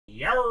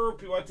Yarr,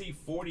 PYT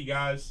 40,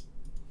 guys.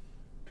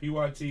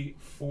 PYT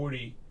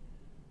 40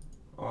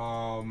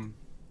 of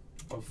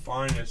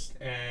finest,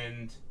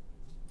 and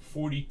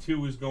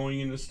 42 is going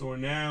in the store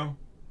now.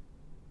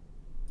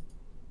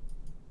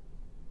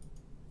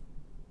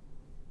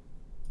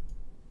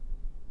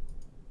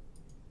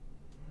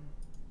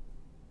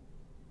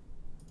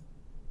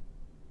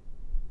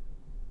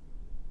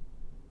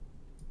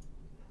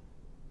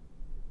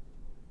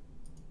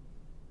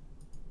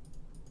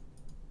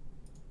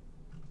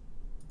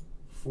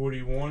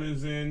 $41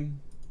 is in,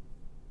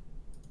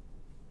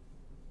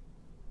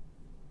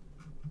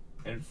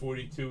 and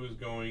 42 is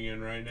going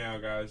in right now,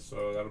 guys.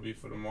 So that'll be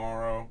for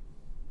tomorrow.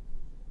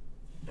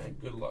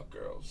 And good luck,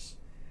 girls.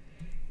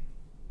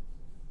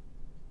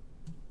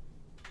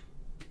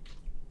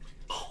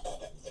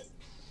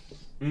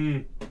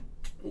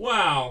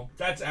 Wow,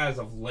 that's as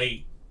of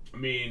late. I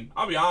mean,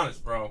 I'll be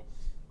honest, bro.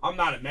 I'm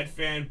not a Met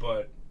fan,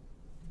 but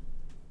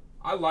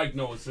I like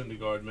Noah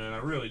Syndergaard, man. I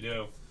really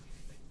do.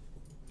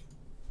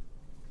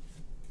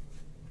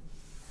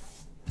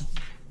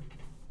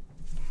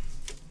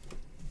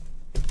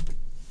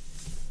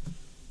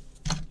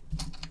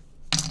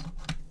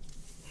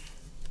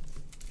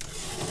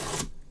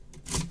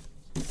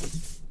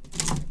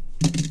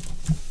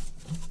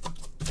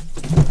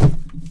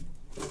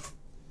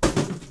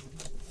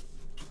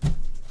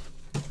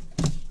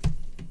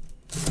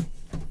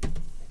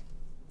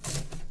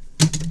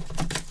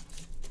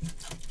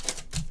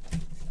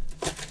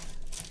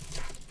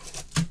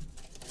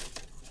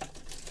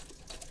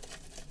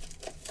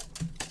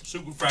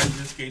 Superfractor in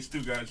this case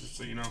too, guys, just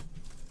so you know.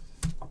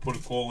 I put a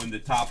call in the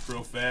tops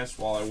real fast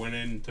while I went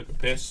in and took a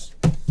piss.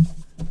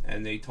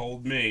 And they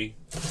told me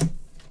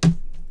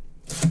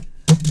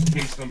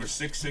case number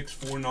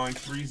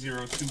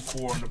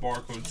 66493024 on the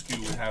barcode SKU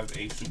would have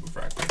a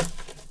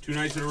Superfractor. 2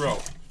 nights in a row.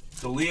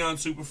 The Leon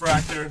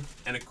Superfractor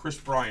and a Chris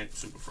Bryant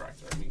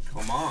Superfractor. I mean,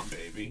 come on,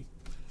 baby.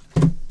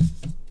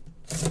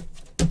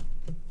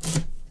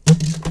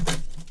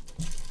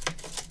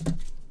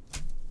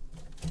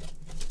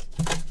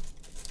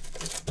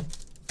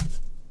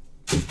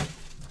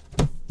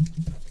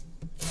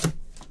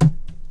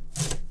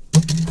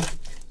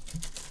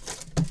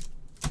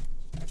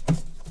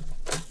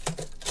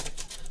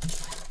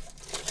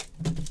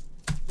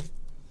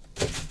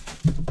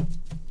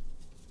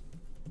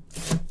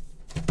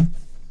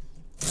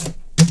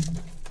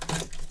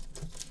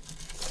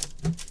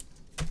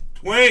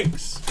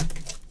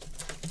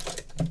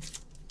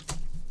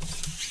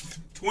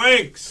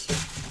 Twinks.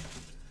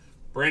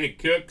 Brandon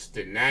Cooks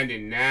to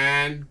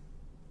 99.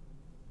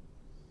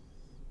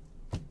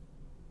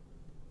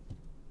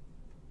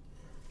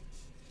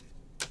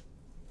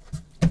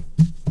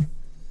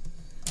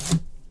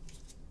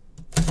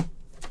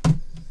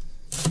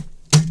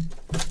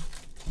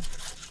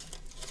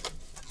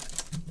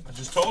 I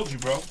just told you,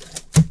 bro.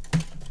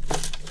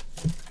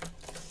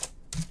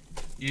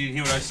 You didn't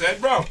hear what I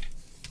said, bro?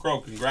 Crow,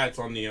 congrats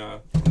on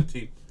the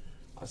team.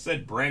 I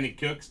said Brandon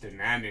Cooks to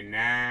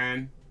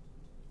 99.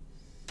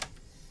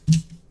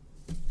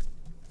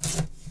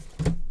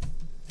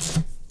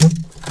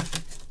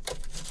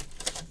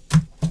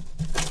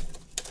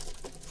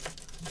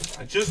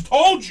 I just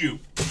told you.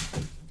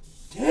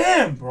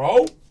 Damn,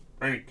 bro.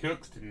 Brandon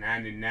Cooks to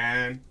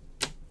 99.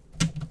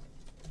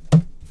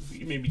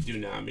 You made me do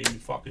now. Made me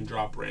fucking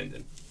drop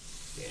Brandon.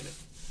 Damn it.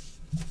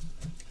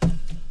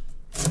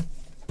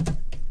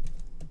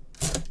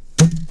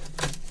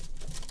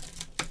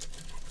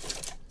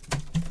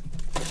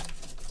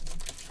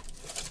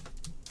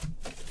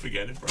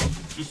 Forget it, bro.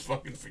 Just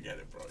fucking forget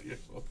it, bro. You're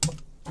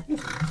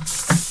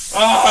so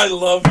I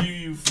love you,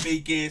 you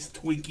fake ass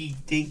Twinkie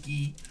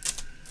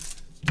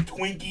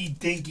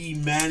Dinky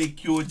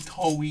manicured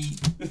toey.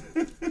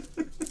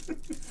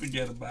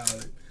 Forget about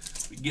it.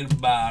 Forget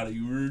about it.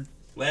 You heard?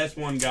 Last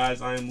one,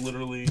 guys. I am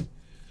literally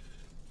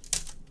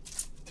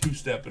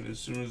two-stepping as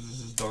soon as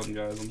this is done,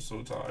 guys. I'm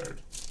so tired.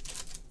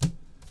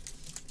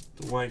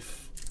 The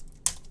wife.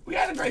 We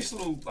had a nice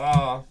little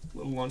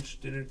lunch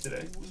dinner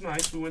today. It was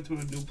nice. We went to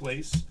a new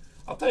place.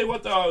 I'll tell you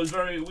what, though,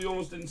 we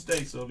almost didn't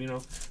stay, so, you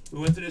know, we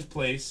went to this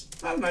place.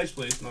 Not a nice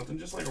place, nothing,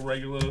 just like a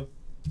regular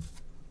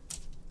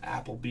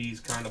Applebee's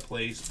kind of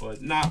place,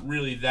 but not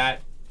really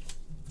that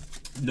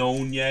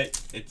known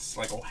yet. It's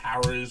like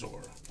O'Hara's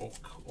or Eau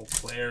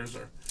Claire's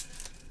or,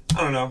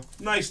 I don't know,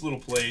 nice little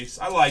place.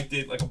 I liked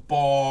it, like a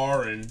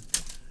bar and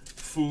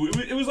food.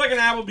 It was like an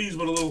Applebee's,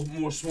 but a little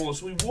more smaller.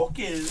 So we walk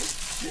in,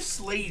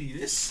 this lady,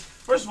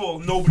 first of all,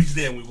 nobody's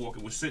there when we walk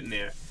in. We're sitting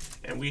there.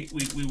 And we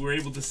were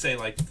able to say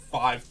like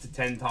 5 to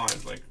 10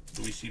 times, like,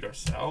 do we seat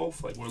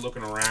ourselves? Like, we're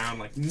looking around,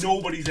 like,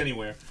 nobody's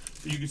anywhere.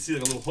 But you can see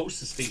like a little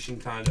hostess station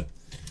kind of.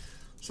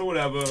 So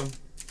whatever,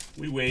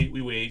 we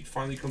wait.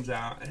 Finally comes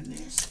out, and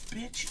this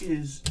bitch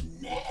is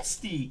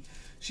nasty.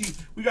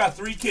 We got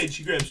 3 kids.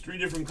 She grabs 3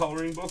 different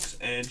coloring books,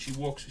 and she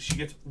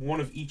gets one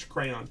of each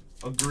crayon.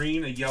 A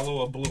green, a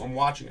yellow, a blue. I'm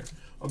watching her.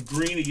 A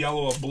green, a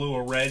yellow, a blue,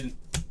 a red.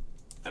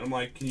 And I'm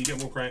like, can you get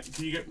more crayons?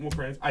 Can you get more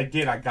crayons? I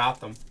did. I got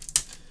them.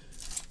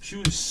 She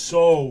was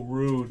so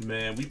rude,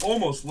 man. We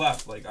almost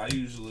left. Like, I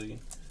usually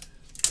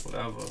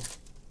whatever.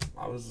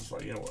 I was just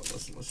like, you know what,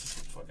 listen, let's just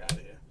get the fuck out of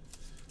here.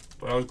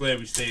 But I was glad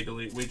we stayed. The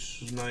late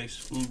waitress was nice.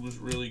 Food was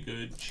really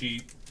good,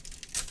 cheap.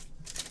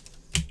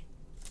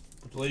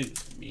 But the lady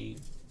was mean.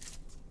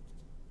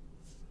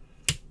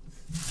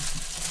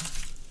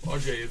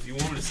 RJ, if you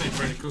want me to say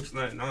Brandon Cooks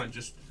 99,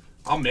 just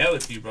I'll mail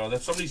it to you, bro.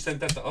 That somebody sent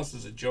that to us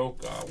as a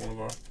joke. One of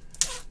our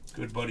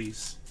good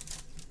buddies.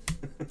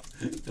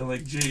 They're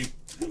like, G,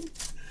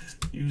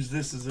 use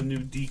this as a new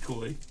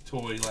decoy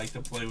toy, like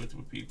to play with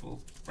people.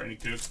 Brandon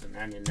Cooks the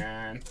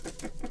 99.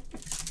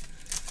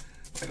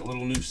 Like a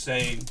little new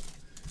saying.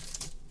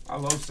 I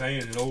love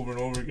saying it over and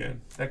over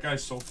again. That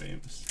guy's so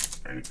famous.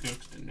 Brandon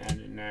Cooks the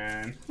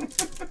 99.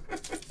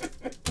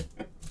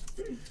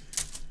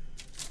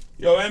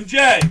 Yo,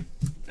 MJ.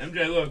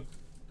 MJ, look.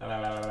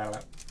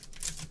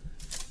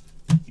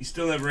 He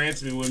still never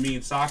answered me when me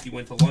and Saki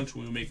went to lunch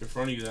when we were making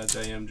fun of you that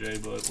day,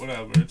 MJ. But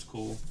whatever, it's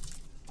cool.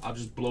 I'll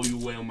just blow you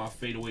away on my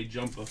fadeaway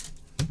jumper.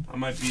 I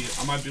might be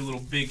a little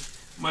big,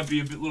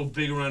 little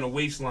big around the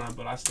waistline,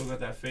 but I still got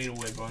that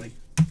fadeaway, buddy.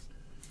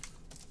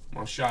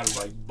 My shot is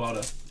like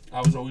butter. I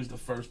was always the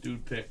first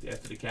dude picked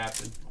after the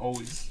captain.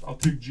 Always. I'll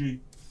take G.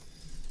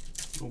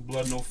 No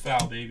blood, no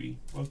foul, baby.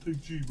 I'll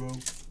take G, bro.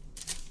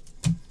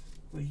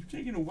 Like, you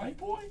taking a white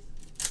boy?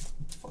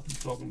 What the fuck you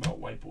talking about,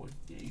 white boy?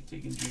 Yeah, you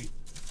taking G.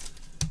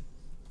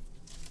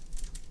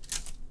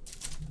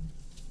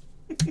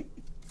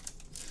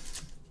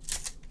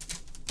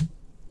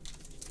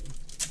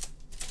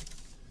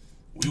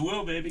 We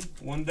will, baby.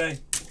 One day.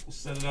 We'll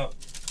set it up.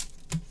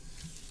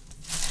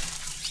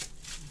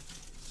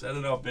 Set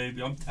it up,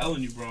 baby. I'm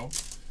telling you, bro.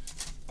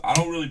 I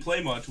don't really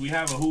play much. We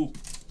have a hoop.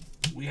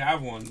 We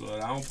have one,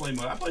 but I don't play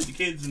much. I play the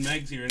kids and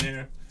Megs here and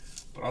there.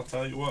 But I'll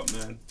tell you what,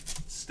 man.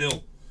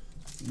 Still,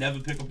 never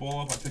pick a ball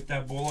up. I pick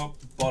that ball up,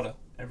 butter.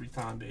 Every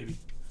time, baby.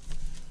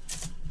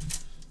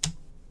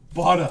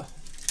 Butter.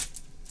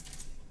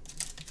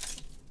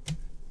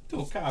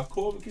 Do Kyle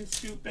Corbin can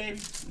shoot, baby?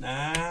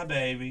 Nah,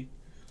 baby.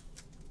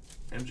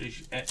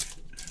 MJ,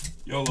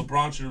 yo,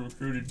 LeBron should have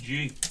recruited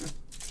G.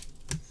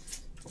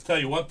 I'll tell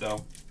you what,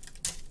 though.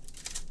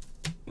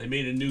 They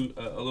made a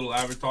little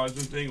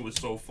advertisement thing. It was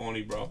so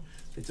funny, bro.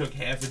 They took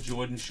half a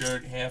Jordan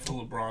shirt, half a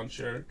LeBron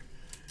shirt,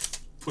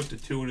 put the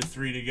 2 and the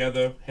 3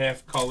 together,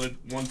 half colored,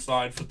 one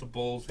side for the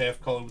Bulls,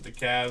 half colored with the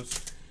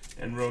Cavs,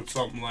 and wrote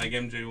something like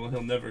MJ, well,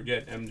 he'll never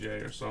get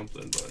MJ or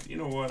something. But you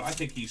know what? I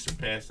think he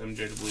surpassed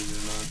MJ, to believe it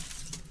or not.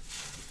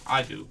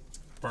 I do,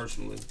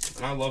 personally.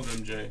 And I love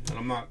MJ. And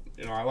I'm not,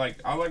 you know, I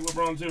like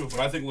LeBron too, but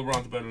I think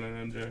LeBron's better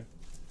than MJ.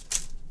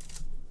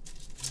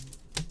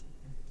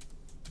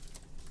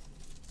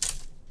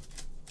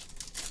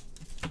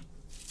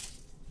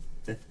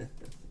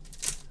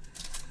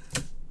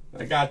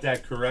 I got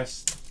that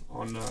caress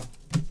on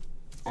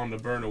the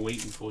burner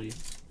waiting for you.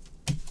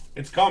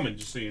 It's coming,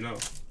 just so you know.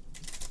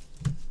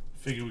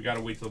 Figure we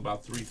gotta wait till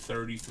about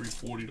 3:30,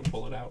 3:40 to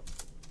pull it out.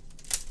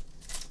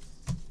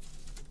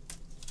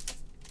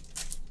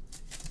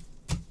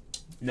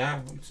 Nah,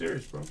 I'm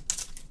serious, bro.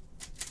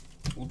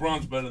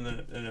 LeBron's better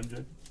than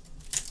MJ.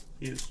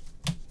 He is.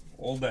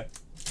 All day.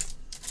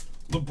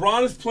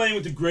 LeBron is playing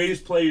with the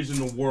greatest players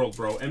in the world,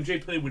 bro.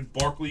 MJ played with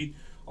Barkley,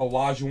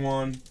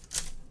 Olajuwon.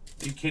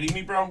 Are you kidding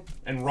me, bro?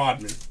 And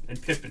Rodman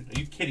and Pippen. Are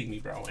you kidding me,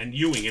 bro? And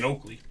Ewing and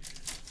Oakley.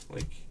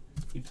 Like,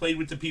 he played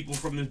with the people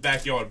from his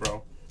backyard,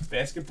 bro.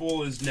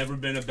 Basketball has never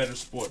been a better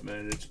sport,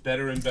 man. It's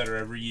better and better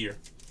every year.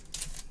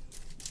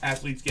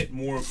 Athletes get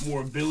more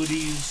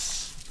abilities.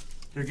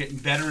 They're getting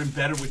better and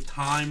better with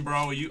time,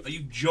 bro. Are you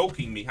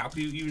joking me? How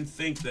can you even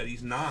think that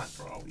he's not,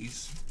 bro?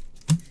 He's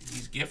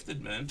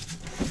gifted, man.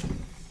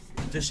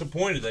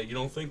 Disappointed that you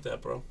don't think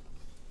that, bro.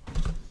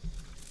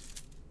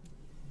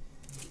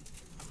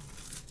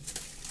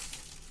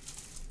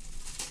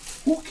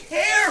 Who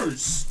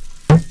cares?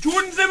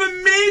 Jordan's never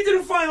made to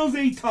the finals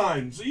 8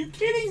 times. Are you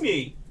kidding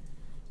me?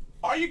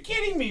 Are you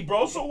kidding me,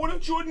 bro? So what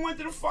if Jordan went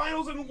to the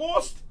finals and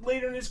lost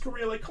later in his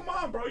career? Like, come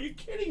on, bro. You're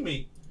kidding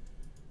me.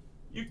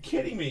 You're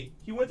kidding me.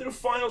 He went to the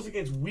finals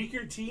against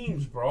weaker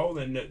teams, bro.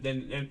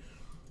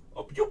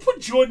 Oh, you put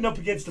Jordan up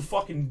against the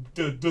fucking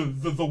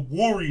the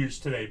Warriors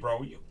today, bro.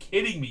 Are you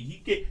kidding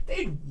me?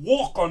 They'd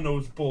walk on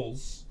those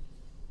Bulls.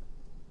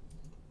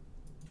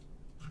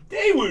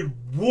 They would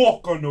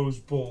walk on those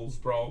Bulls,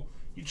 bro.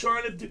 You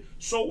trying to do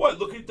so what?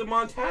 Look at the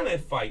Montana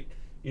fight.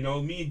 You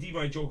know, me and D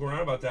might joke around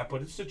about that,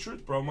 but it's the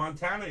truth, bro.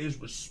 Montana is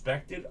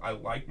respected. I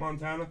like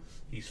Montana.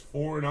 He's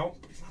 4-0,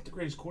 but he's not the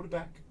greatest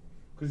quarterback.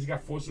 Because he's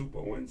got 4 Super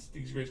Bowl wins.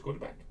 Think he's the greatest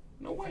quarterback?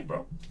 No way,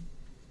 bro.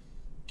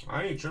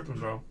 I ain't tripping,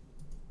 bro.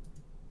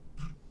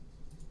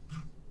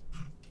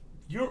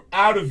 You're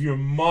out of your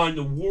mind.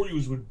 The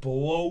Warriors would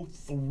blow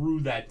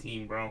through that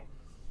team, bro.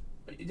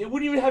 They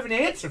wouldn't even have an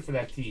answer for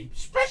that team,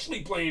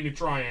 especially playing the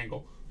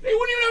triangle. They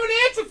wouldn't even have an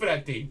answer for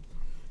that team.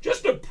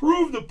 Just to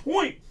prove the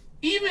point,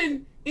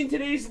 even in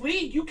today's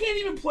league, you can't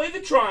even play the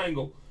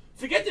triangle.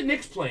 Forget the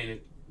Knicks playing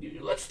it.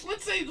 Let's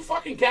say the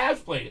fucking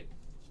Cavs played it.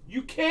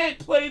 You can't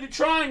play the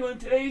triangle in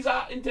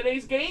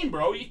today's game,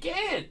 bro. You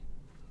can't.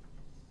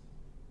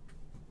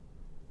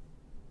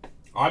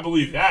 I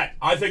believe that.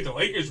 I think the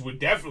Lakers would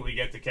definitely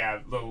get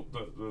the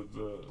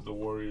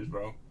Warriors,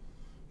 bro.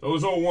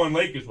 Those 0-1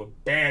 Lakers were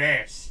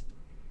badass.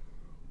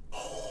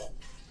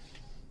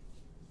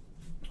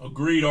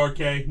 Agreed,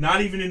 RK.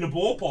 Not even in the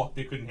ballpark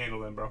they couldn't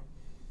handle them, bro.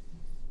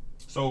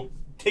 So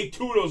take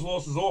 2 of those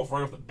losses off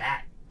right off the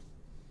bat.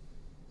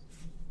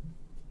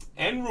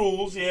 And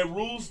rules, yeah,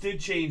 rules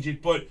did change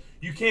it, but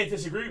you can't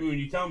disagree with me when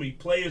you tell me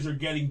players are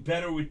getting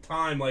better with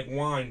time like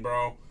wine,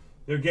 bro.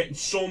 They're getting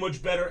so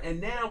much better, and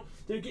now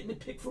they're getting to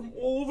pick from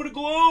all over the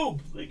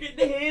globe. They're getting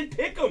to hand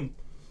pick them.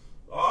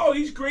 Oh,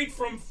 he's great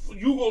from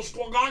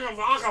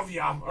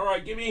Yugoslavia. All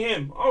right, give me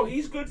him. Oh,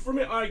 he's good from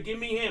it. All right, give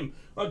me him.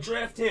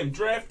 Draft him.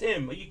 Draft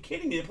him. Are you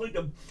kidding me? They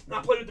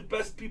not play with the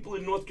best people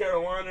in North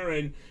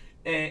Carolina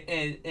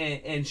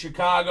and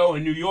Chicago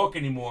and New York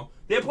anymore.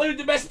 They're playing with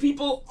the best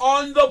people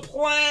on the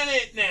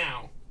planet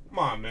now. Come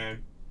on,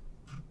 man.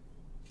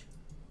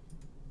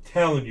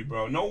 Telling you,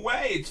 bro. No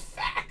way. It's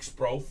facts,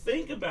 bro.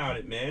 Think about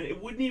it, man.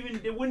 It wouldn't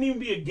even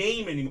be a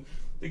game anymore.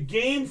 The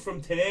game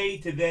from today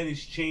to then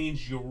has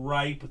changed. You're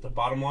right, but the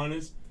bottom line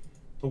is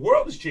the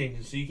world is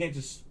changing, so you can't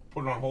just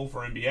put it on hold for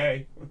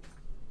NBA.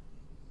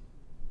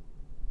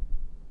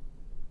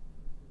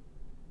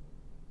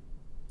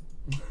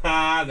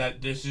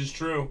 This is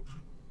true.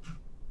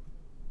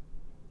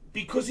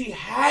 Because he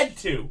had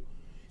to.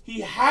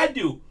 He had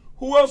to.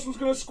 Who else was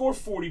going to score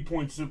 40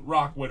 points to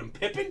rock with him?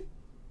 Pippen?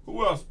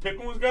 Who else?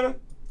 Pippen was going to?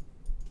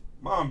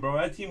 Come on, bro.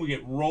 That team would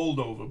get rolled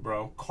over,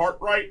 bro.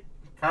 Cartwright,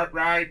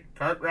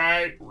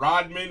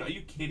 Rodman. Are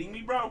you kidding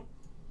me, bro?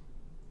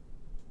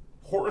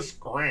 Horace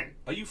Grant.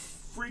 Are you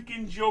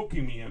freaking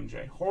joking me,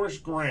 MJ? Horace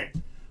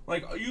Grant.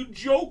 Like, are you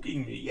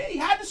joking me? Yeah, he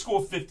had to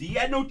score 50. He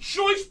had no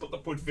choice but to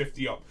put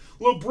 50 up.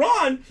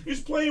 LeBron is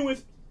playing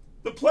with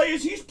the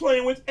players he's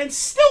playing with and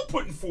still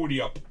putting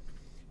 40 up.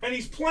 And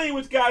he's playing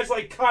with guys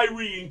like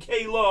Kyrie and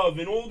K-Love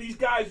and all these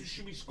guys who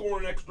should be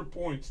scoring extra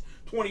points.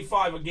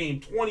 25 a game,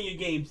 20 a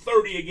game,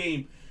 30 a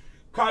game.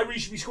 Kyrie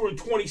should be scoring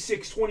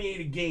 26, 28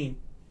 a game.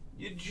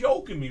 You're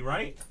joking me,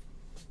 right?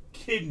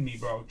 Kidding me,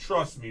 bro.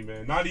 Trust me,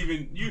 man. Not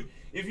even you.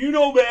 If you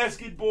know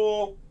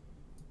basketball,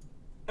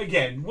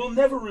 again, we'll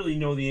never really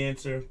know the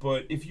answer,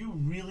 but if you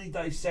really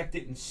dissect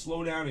it and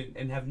slow down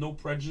and have no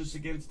prejudice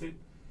against it,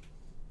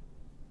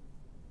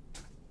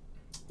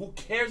 who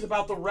cares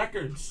about the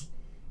records?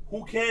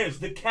 Who cares?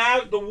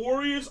 The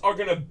Warriors are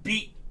gonna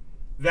beat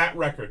that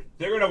record.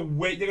 They're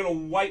gonna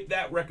wipe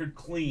that record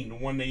clean, the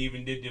one they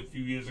even did a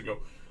few years ago.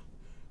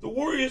 The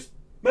Warriors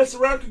mess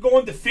around, could go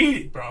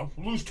undefeated, bro.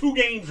 Lose 2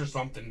 games or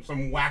something,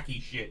 some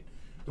wacky shit.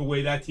 The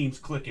way that team's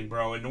clicking,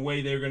 bro, and the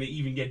way they're gonna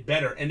even get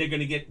better, and they're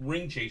gonna get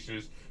ring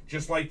chasers,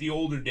 just like the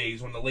older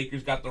days when the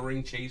Lakers got the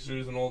ring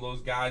chasers and all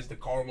those guys, the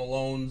Karl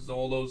Malones,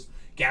 all those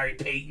Gary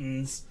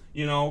Paytons.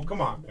 You know, come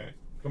on, man.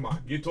 Come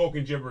on, you're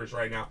talking gibberish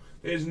right now.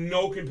 There's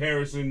no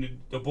comparison.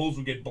 The Bulls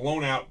would get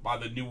blown out by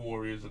the new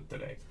Warriors of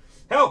today.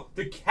 Hell,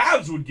 the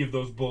Cavs would give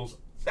those Bulls.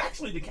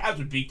 Actually, the Cavs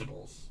would beat the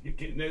Bulls.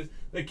 The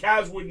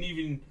Cavs wouldn't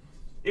even.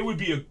 It would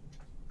be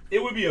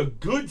a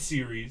good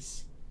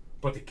series,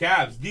 but the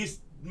Cavs, these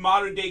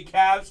modern day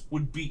Cavs,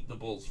 would beat the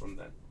Bulls from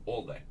then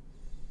all day,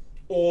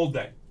 all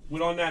day.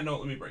 With on that note,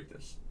 let me break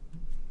this.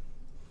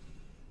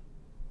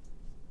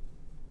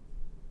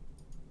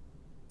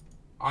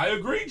 I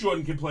agree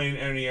Jordan can play in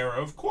any era.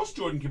 Of course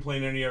Jordan can play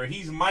in any era.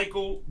 He's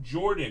Michael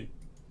Jordan.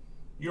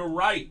 You're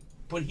right.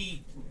 But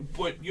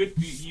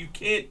you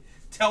can't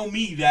tell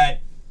me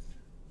that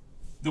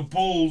the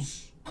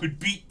Bulls could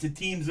beat the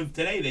teams of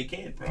today. They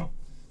can't, bro.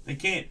 They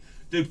can't.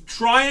 The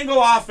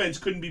triangle offense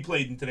couldn't be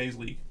played in today's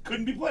league.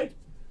 Couldn't be played.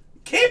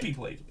 Can't be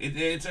played.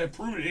 It's a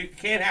proven. It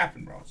can't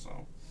happen, bro. So,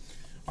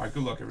 all right,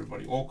 good luck,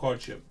 everybody. All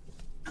card chip.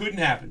 Couldn't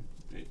happen.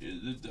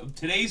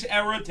 Today's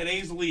era,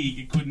 today's league,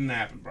 it couldn't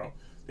happen, bro.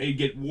 They'd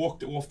get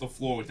walked off the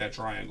floor with that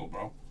triangle,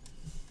 bro.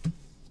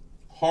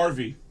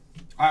 Harvey,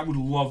 I would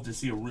love to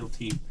see a real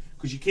team.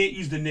 Because you can't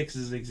use the Knicks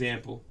as an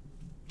example.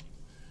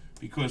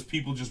 Because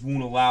people just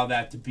won't allow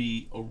that to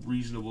be a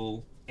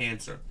reasonable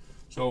answer.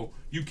 So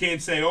you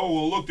can't say, oh,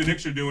 well, look, the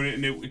Knicks are doing it,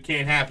 and it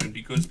can't happen.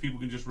 Because people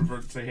can just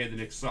revert and say, hey, the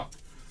Knicks suck.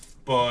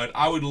 But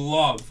I would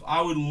love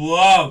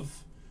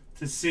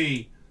to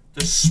see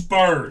the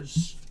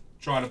Spurs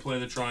try to play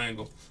the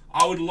triangle.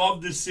 I would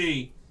love to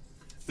see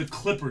the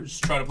Clippers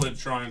try to play the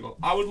triangle.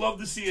 I would love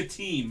to see a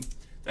team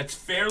that's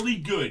fairly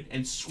good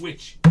and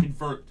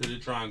convert to the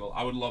triangle.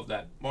 I would love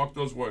that. Mark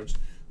those words.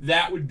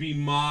 That would be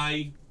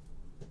my...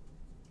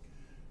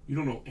 You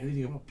don't know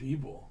anything about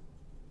b-ball.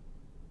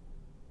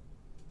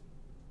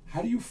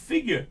 How do you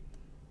figure?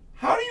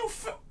 Are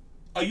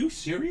you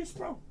serious,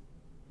 bro?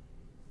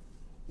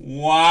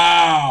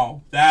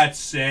 Wow. That's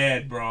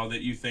sad, bro,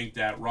 that you think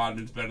that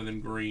Rodman's better than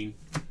Green.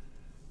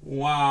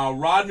 Wow,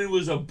 Rodman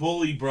was a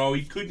bully, bro.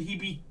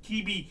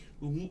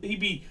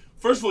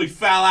 First of all, he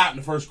foul out in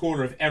the first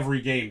quarter of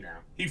every game now.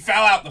 He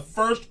foul out the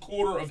first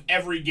quarter of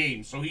every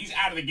game, so he's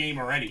out of the game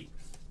already.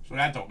 So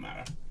that don't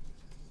matter.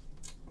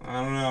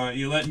 I don't know.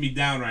 You're letting me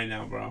down right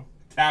now, bro.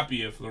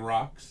 Tapia for the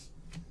Rocks.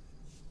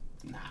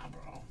 Nah,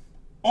 bro.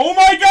 Oh,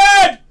 my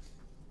God!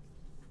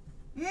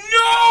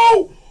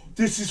 No!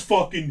 This is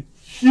fucking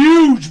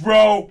huge,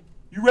 bro.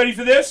 You ready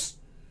for this?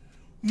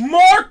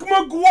 Mark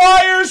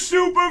McGuire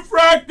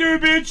Superfractor,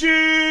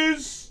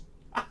 bitches.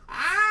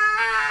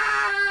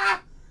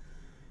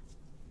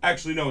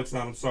 Actually, no, it's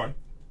not. I'm sorry.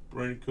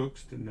 Brandon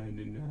Cooks to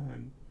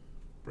 99.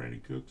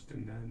 Brandon Cooks to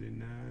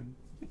 99.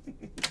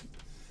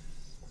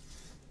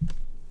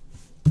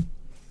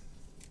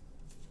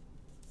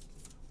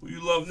 Who you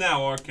love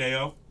now,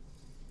 RKO?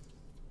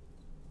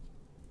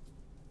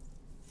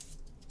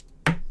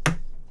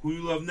 Who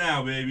you love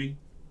now, baby?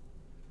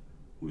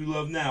 Who you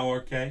love now,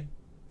 RK?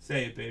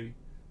 Say it, baby.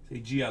 Say,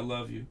 G, I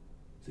love you.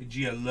 Say,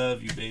 G, I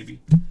love you, baby.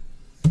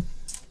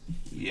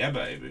 Yeah,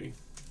 baby.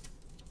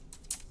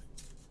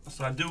 That's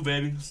what I do,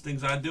 baby. Those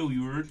things I do,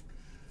 you heard?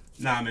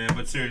 Nah, man,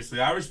 but seriously,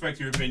 I respect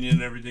your opinion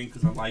and everything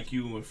because I like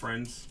you and we're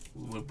friends,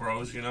 with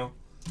bros, you know?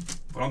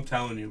 But I'm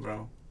telling you,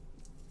 bro.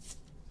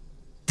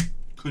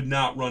 Could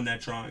not run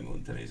that triangle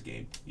in today's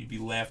game. You'd be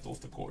laughed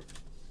off the court.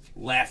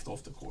 Laughed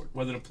off the court.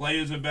 Whether the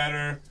players are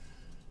better,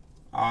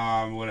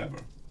 whatever.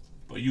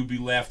 But you'd be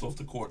laughed off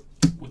the court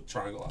with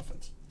triangle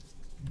offense.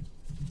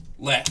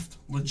 Laughed.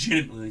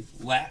 Legitimately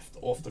laughed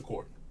off the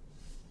court.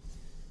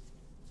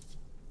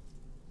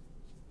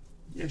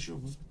 Yeah, sure.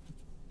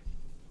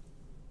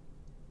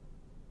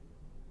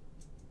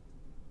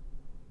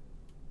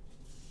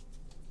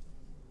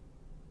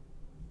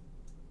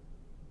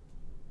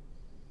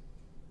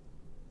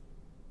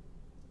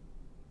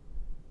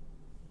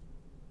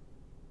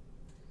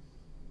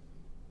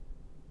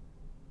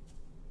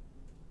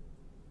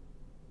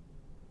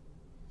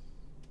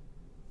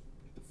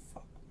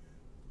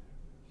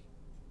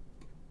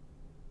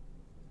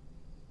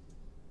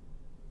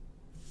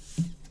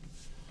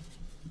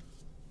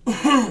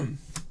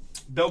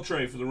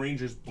 Beltray for the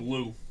Rangers,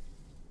 blue.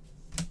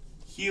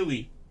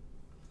 Healy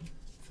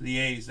for the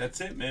A's. That's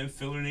it, man.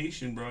 Filler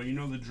Nation, bro. You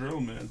know the drill,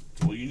 man.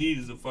 All you need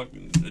is a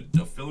fucking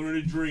a filler and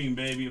a dream,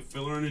 baby. A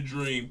filler and a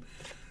dream.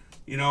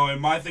 You know,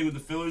 and my thing with the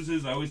fillers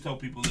is I always tell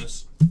people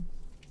this.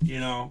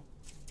 You know,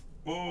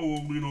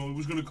 oh, you know, it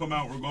was going to come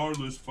out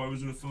regardless if I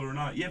was in a filler or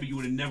not. Yeah, but you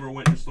would have never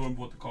went in the store and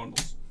bought the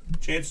Cardinals.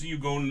 Chances of you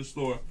going in the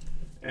store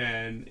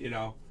and, you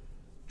know,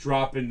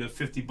 dropping the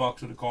 $50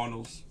 for the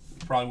Cardinals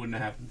probably wouldn't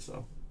have happened,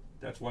 so.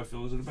 That's why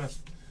fillers are the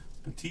best.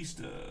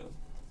 Batista.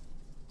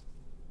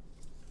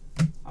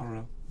 I don't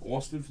know.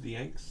 Austin for the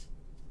Yanks.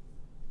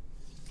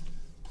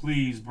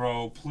 Please,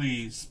 bro.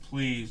 Please,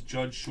 please.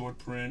 Judge short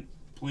print.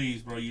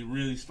 Please, bro. You're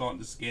really starting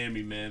to scare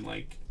me, man.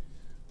 Like,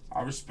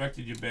 I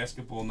respected your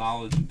basketball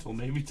knowledge until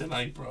maybe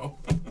tonight, bro.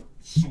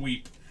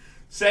 Sweep.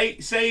 Say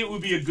it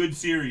would be a good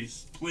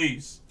series.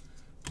 Please.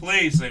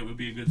 Please say it would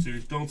be a good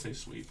series. Don't say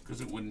sweep, because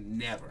it would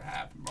never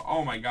happen, bro.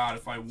 Oh, my God.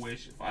 If I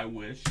wish.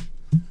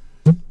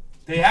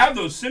 They have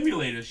those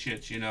simulator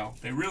shits, you know.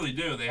 They really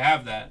do. They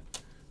have that.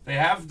 They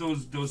have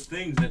those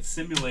things that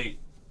simulate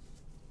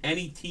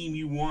any team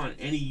you want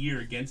any year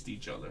against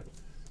each other.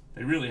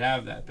 They really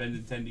have that.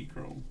 Benintendi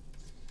Chrome.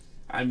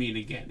 I mean,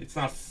 again, it's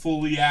not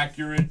fully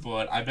accurate,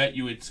 but I bet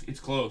you it's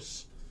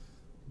close.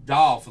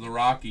 Dahl for the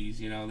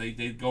Rockies, you know. They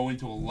go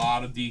into a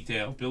lot of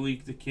detail. Billy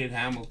the Kid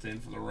Hamilton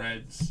for the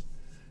Reds.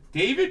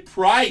 David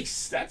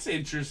Price. That's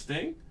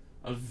interesting.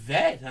 A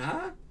vet,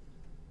 huh?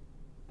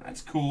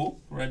 That's cool.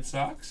 Red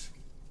Sox.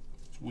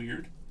 It's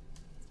weird.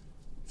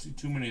 Don't see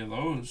too many of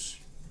those.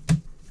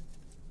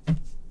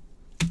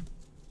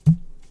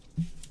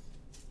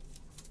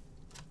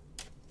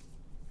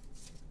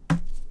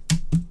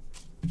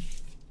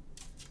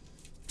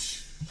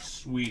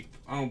 Sweep.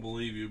 I don't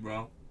believe you,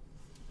 bro.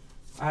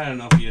 I had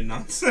enough of your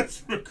nonsense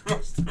from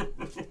across the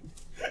room.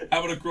 How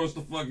about across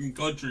the fucking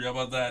country? How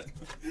about that?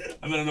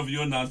 I've had enough of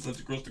your nonsense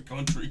across the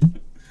country.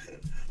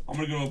 I'm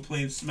gonna go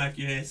play and smack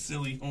your ass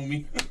silly,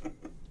 homie.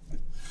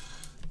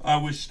 I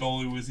wish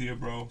Stoley was here,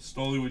 bro.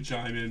 Stoley would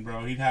chime in,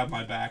 bro. He'd have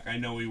my back. I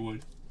know he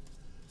would.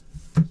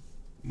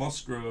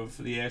 Musgrove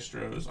for the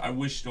Astros. I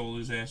wish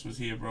Stoley's ass was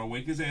here, bro.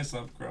 Wake his ass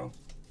up, Crow.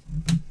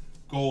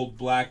 Gold,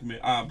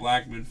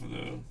 Blackman for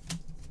the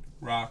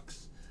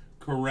Rocks.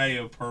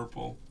 Correa,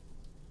 purple.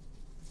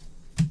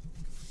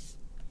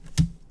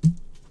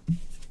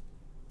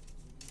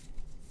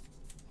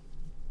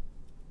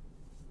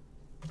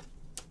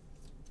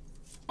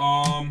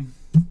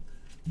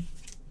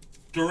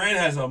 Durant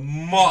has a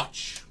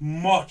much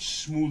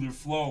smoother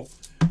flow,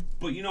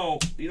 but you know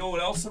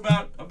what else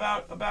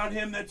about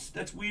him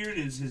that's weird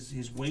is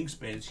his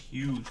wingspan is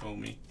huge,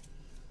 homie.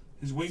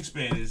 His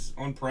wingspan is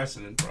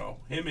unprecedented, bro.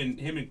 Him and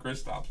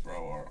Kristaps,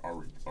 bro,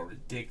 are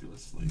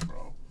ridiculously,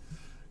 bro.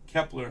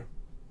 Kepler,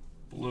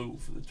 blue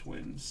for the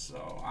Twins.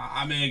 So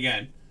I mean,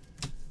 again,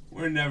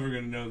 we're never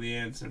gonna know the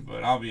answer,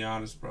 but I'll be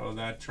honest, bro.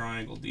 That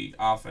triangle D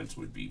offense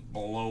would be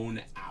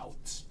blown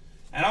out.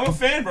 And I'm a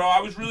fan, bro. I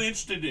was really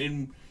interested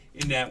in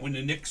that when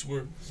the Knicks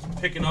were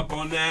picking up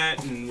on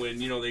that, and when,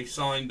 you know, they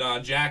signed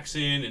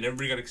Jackson, and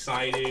everybody got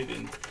excited,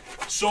 and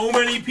so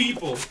many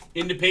people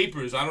in the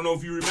papers. I don't know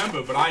if you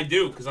remember, but I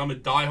do, because I'm a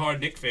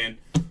diehard Knicks fan.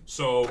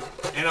 So,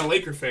 and a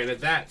Laker fan at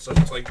that. So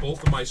it's like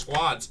both of my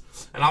squads.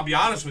 And I'll be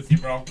honest with you,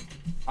 bro.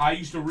 I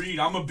used to read.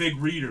 I'm a big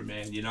reader,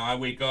 man. You know, I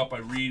wake up, I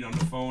read on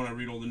the phone, I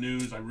read all the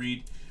news, I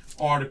read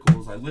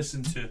articles, I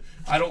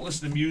don't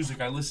listen to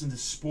music, I listen to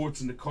sports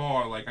in the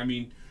car. Like, I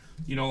mean,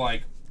 you know,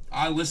 like,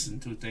 I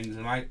listen to things,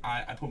 and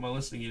I put my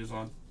listening ears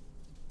on.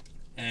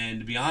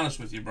 And to be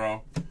honest with you,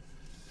 bro,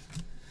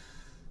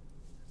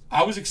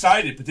 I was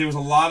excited, but there was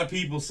a lot of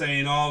people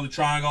saying, "Oh, the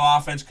triangle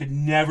offense could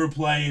never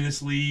play in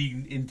this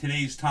league in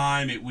today's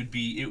time. It would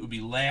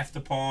be laughed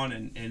upon,"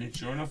 and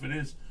sure enough, it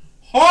is.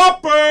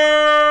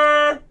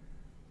 Hopper,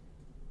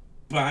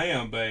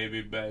 bam,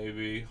 baby,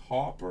 baby,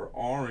 Hopper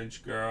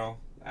orange, girl.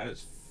 That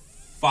is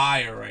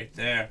fire right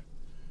there.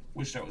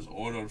 Wish that was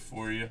autoed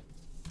for you.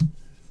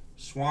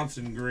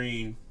 Swanson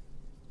green.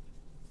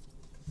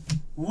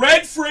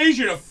 Red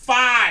Frazier to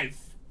 5.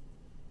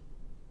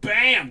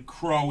 Bam,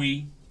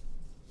 Crowy.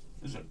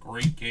 This is a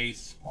great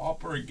case.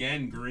 Hopper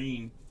again,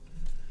 green.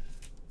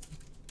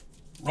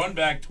 Run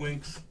back,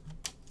 Twinks.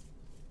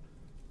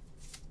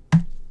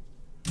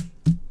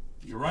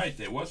 You're right.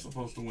 They were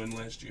supposed to win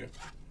last year.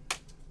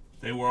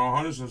 They were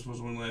 100% supposed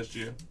to win last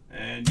year.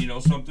 And you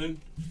know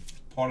something?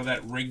 Part of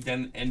that rigged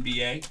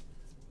NBA,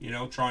 you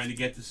know, trying to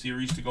get the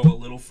series to go a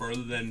little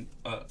further than,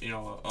 you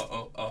know,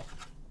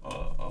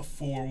 a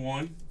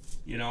 4-1.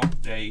 You know,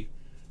 they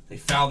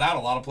fouled out a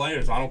lot of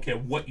players. I don't care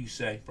what you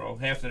say, bro.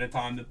 Half of the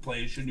time, the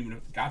players shouldn't even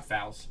have got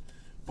fouls.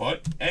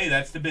 But, hey,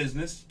 that's the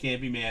business.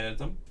 Can't be mad at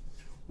them.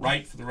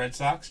 Right, for the Red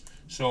Sox.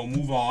 So,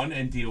 move on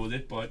and deal with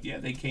it. But, yeah,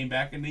 they came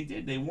back and they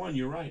did. They won.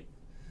 You're right.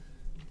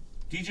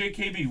 DJ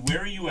KB,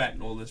 where are you at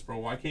in all this, bro?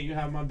 Why can't you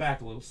have my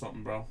back a little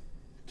something, bro?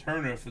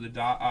 Turner for the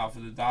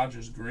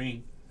Dodgers,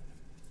 green.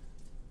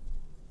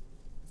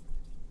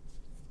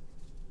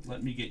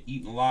 Let me get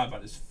eaten alive by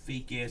this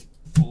fake-ass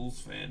Bulls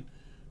fan.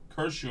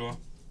 Kershaw.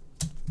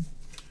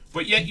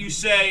 But yet you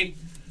say,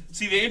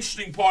 see, the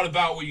interesting part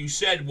about what you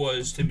said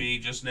was to me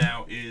just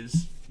now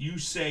is you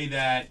say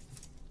that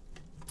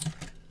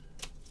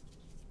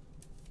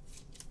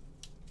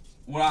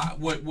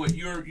what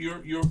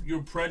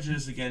your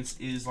prejudice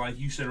against is, like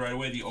you said right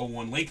away, the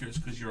 0-1 Lakers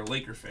because you're a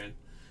Laker fan,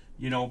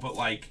 you know. But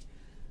like,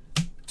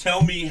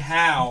 tell me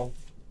how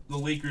the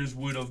Lakers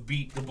would have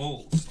beat the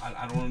Bulls.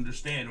 I don't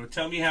understand. Or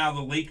tell me how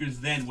the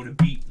Lakers then would have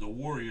beat the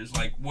Warriors.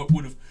 Like, what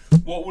would have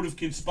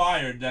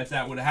conspired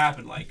that would have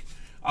happened? Like,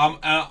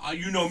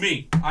 you know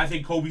me. I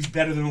think Kobe's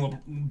better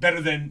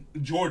than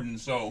Jordan.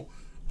 So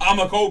I'm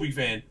a Kobe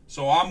fan.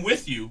 So I'm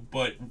with you.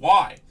 But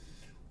why?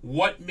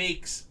 What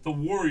makes the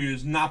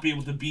Warriors not be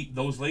able to beat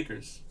those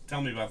Lakers?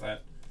 Tell me about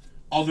that.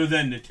 Other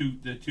than the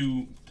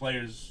two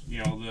players,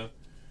 you know,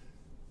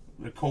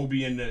 the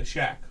Kobe and the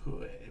Shaq.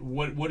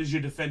 What is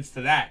your defense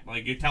to that?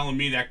 Like, you're telling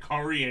me that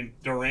Curry and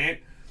Durant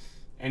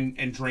and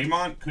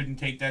Draymond couldn't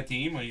take that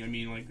team? Like, I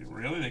mean, like,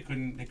 really? They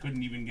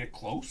couldn't even get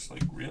close?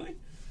 Like, really?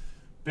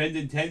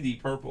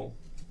 Benintendi, purple.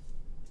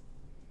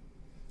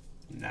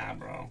 Nah,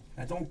 bro.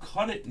 I don't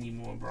cut it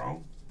anymore,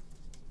 bro.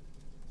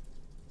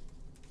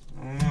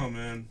 I don't know,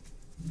 man.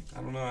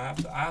 I don't know. I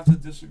have to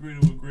disagree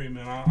to agree,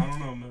 man. I don't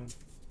know, man.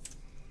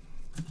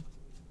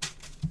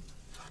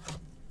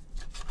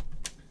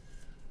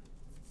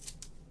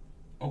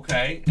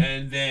 Okay,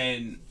 and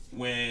then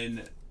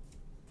when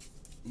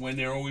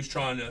they're always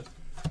trying to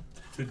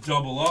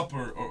double up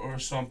or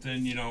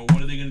something, you know, what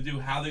are they going to do?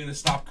 How are they going to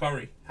stop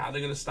Curry? How are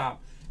they going to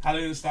stop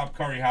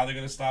Curry? How are they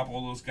going to stop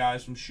all those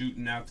guys from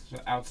shooting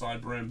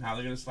outside brim? How are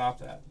they going to stop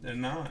that? They're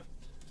not.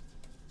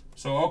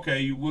 So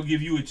okay, we'll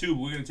give you a 2.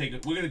 We're gonna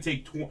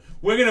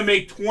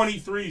make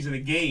 23s in a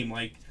game.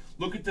 Like,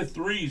 look at the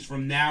threes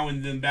from now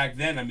and then back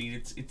then. I mean,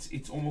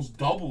 it's almost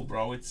double,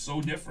 bro. It's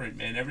so different,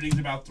 man. Everything's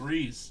about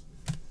threes.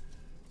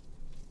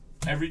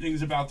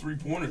 Everything's about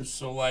 3-pointers.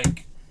 So,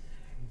 like,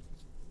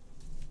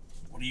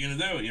 what are you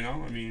gonna do? You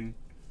know, I mean,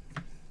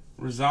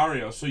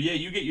 Rosario. So yeah,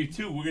 you get your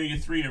 2. We're gonna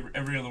get 3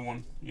 every other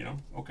one. You know,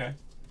 okay.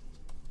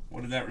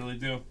 What did that really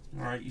do?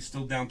 All right, you're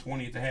still down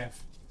 20 at the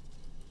half.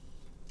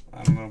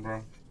 I don't know,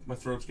 bro. My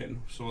throat's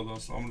getting sore, though,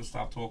 so I'm going to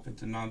stop talking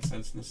to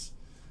nonsenseness.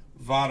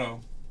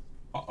 Votto.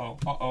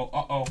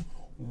 Uh-oh.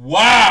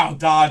 Wow,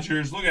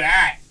 Dodgers. Look at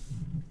that.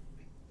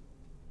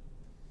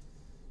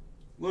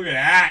 Look at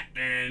that,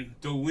 man.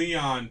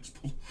 DeLeon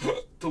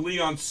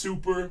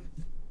super.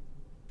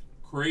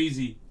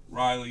 Crazy,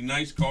 Riley.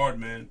 Nice card,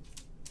 man.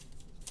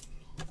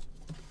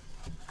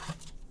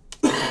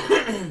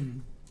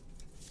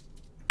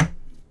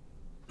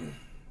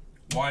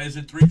 Why is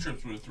it 3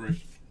 trips with a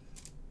 3?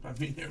 I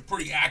mean, they're a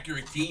pretty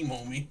accurate team,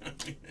 homie.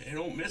 They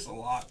don't miss a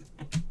lot.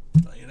 I'll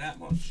tell you that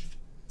much.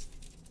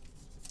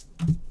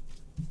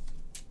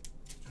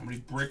 How many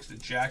bricks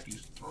did Jack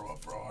used to throw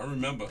up, bro? I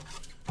remember.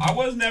 I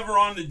was never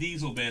on the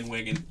Diesel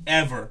bandwagon.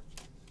 Ever.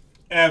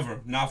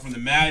 Ever. Not from the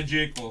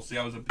Magic. Well, see,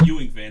 I was a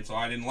Ewing fan, so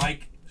I didn't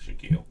like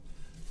Shaquille.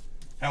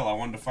 Hell, I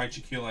wanted to fight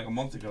Shaquille like a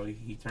month ago.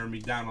 He turned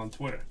me down on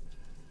Twitter.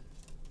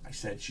 I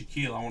said,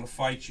 Shaquille, I want to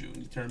fight you. And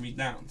he turned me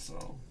down,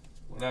 so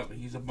whatever.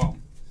 He's a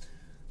bum.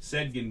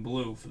 Sedgin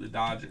blue for the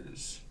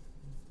Dodgers.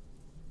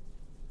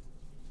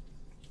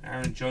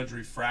 Aaron Judge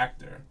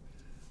refractor.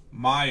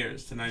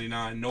 Myers to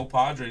 99. No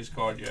Padres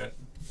card yet.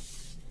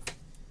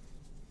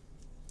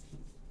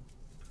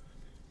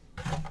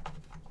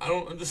 I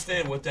don't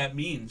understand what that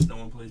means. No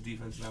one plays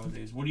defense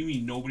nowadays. What do you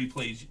mean nobody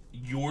plays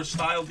your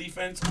style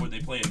defense, or they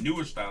play a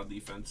newer style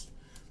defense?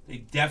 They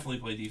definitely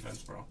play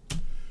defense, bro.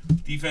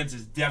 Defense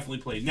is definitely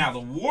played. Now the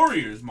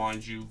Warriors,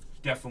 mind you,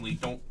 definitely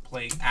don't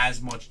play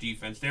as much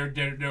defense. They're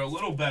a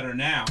little better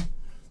now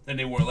than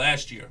they were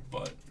last year,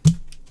 but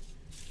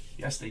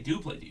yes, they do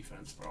play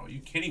defense, bro. Are you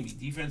kidding me?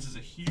 Defense is a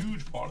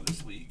huge part of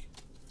this league.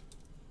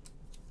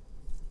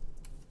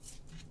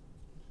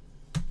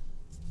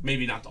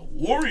 Maybe not the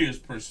Warriors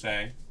per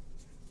se.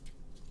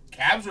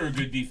 Cavs are a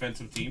good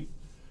defensive team.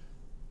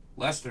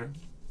 Lester.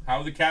 How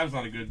are the Cavs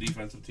not a good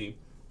defensive team?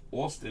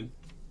 Austin.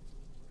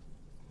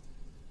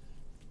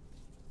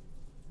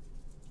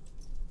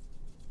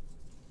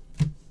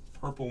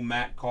 Purple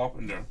Matt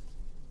Carpenter.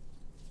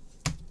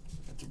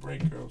 That's a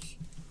break, girls.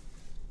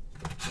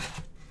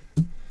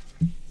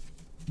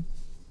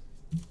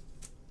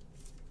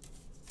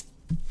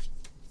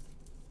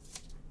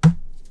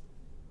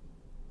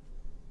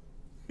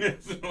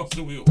 Yes,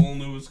 also we all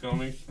knew was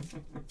coming.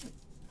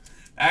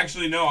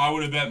 Actually, no, I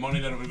would have bet money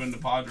that it would have been the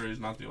Padres,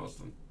 not the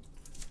Austin.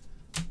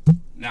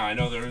 Now, I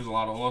know there is a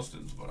lot of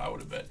Austins, but I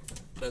would have bet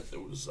that there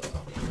was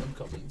them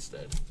coming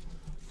instead.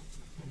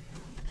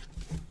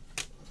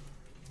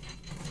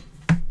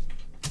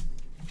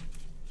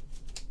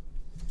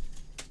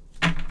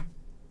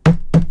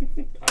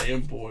 I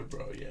am bored,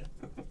 bro, yeah.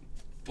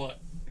 But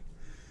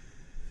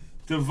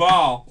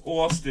Duvall,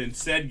 Austin,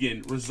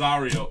 Sedgin,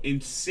 Rosario,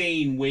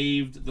 insane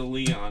waived the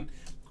Leon.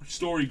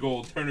 Story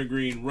Gold, Turner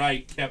Green,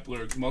 Wright,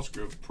 Kepler,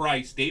 Musgrove,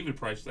 Price, David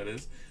Price, that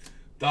is.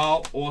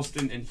 Dahl,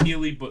 Austin, and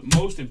Healy, but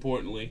most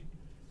importantly,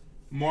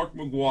 Mark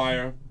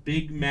McGuire,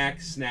 Big Mac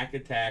Snack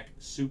Attack,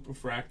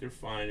 Superfractor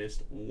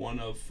Finest, one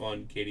of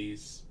fun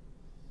kitties.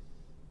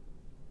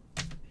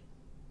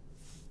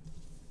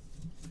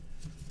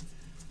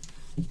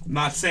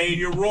 Not saying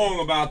you're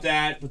wrong about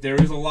that, but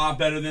there is a lot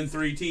better than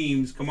 3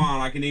 teams. Come on,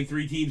 I can name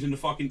 3 teams in the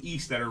fucking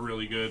East that are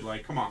really good.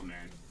 Like, come on,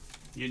 man.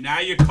 Now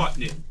you're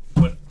cutting it.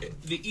 But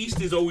the East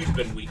has always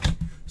been weak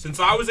since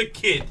I was a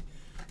kid.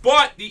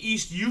 But the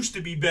East used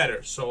to be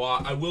better, so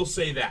I will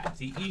say that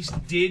the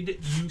East did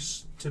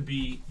used to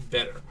be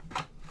better.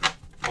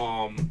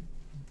 The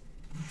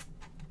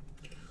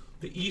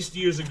East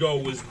years ago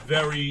was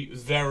very,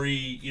 very,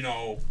 you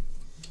know,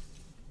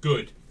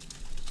 good.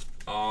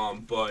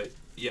 But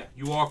yeah,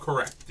 you are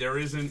correct. There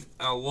isn't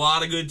a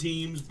lot of good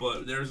teams,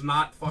 but there's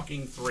not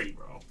fucking 3,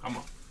 bro. Come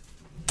on.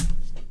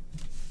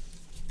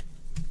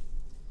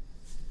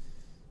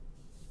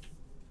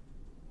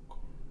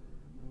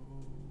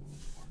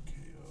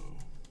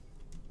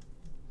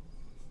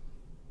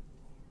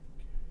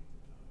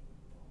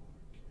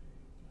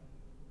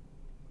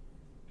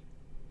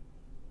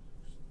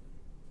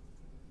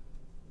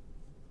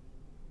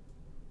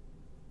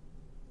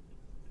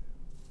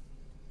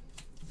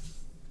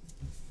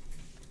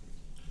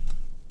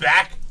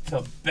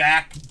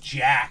 Back-to-back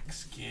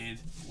jacks, kid.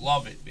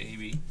 Love it,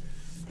 baby.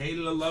 Hate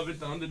it or love it,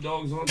 the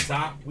underdog's on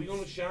top. We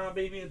gonna shine,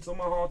 baby, until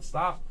my heart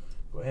stop.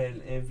 Go ahead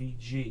and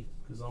MVG,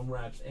 because I'm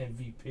Rap's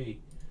MVP.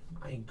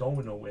 I ain't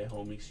going nowhere,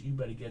 homie, so you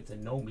better get to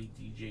know me,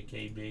 DJ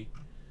KB.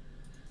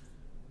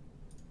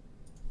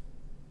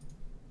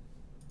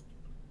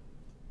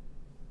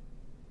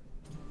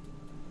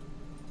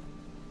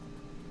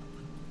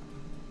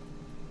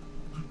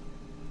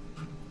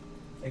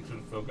 Thanks for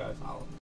the fill, guys. Holla.